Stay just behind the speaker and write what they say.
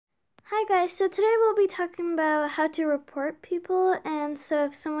Hi guys, so today we'll be talking about how to report people. And so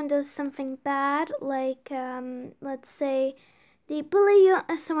if someone does something bad, like let's say they bully you,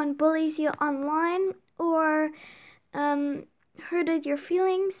 someone bullies you online, or hurted your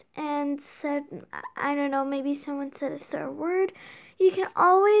feelings and said, I don't know, maybe someone said a swear word, you can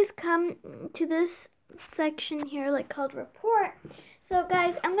always come to this section here like called report. So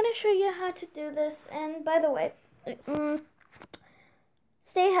guys, I'm gonna show you how to do this. And by the way,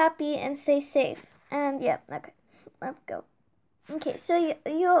 stay happy and stay safe. And yeah, okay, let's go. Okay, so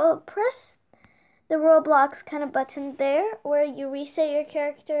you'll press the Roblox kind of button there where you reset your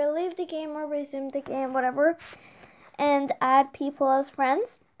character, leave the game or resume the game, whatever, and add people as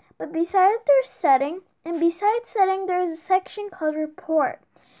friends. But beside there's setting, and besides setting, there's a section called report.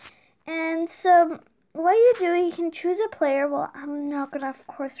 And so what you do, you can choose a player. Well, I'm not gonna, of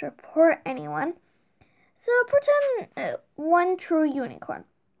course, report anyone. So pretend one true unicorn.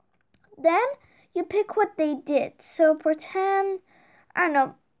 Then you pick what they did. So pretend, I don't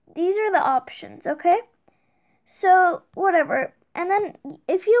know, these are the options, okay? So whatever. And then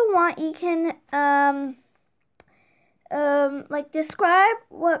if you want, you can like describe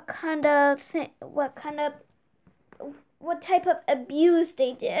what type of abuse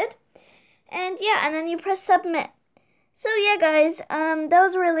they did. And yeah, and then you press submit. So yeah guys, that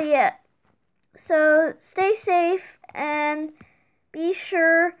was really it. So stay safe and be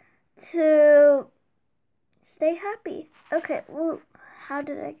sure to stay happy. Okay, woo, how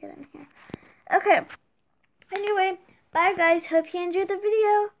did I get in here? Okay, anyway, bye guys, hope you enjoyed the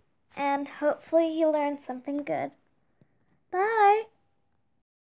video, and hopefully you learned something good. Bye!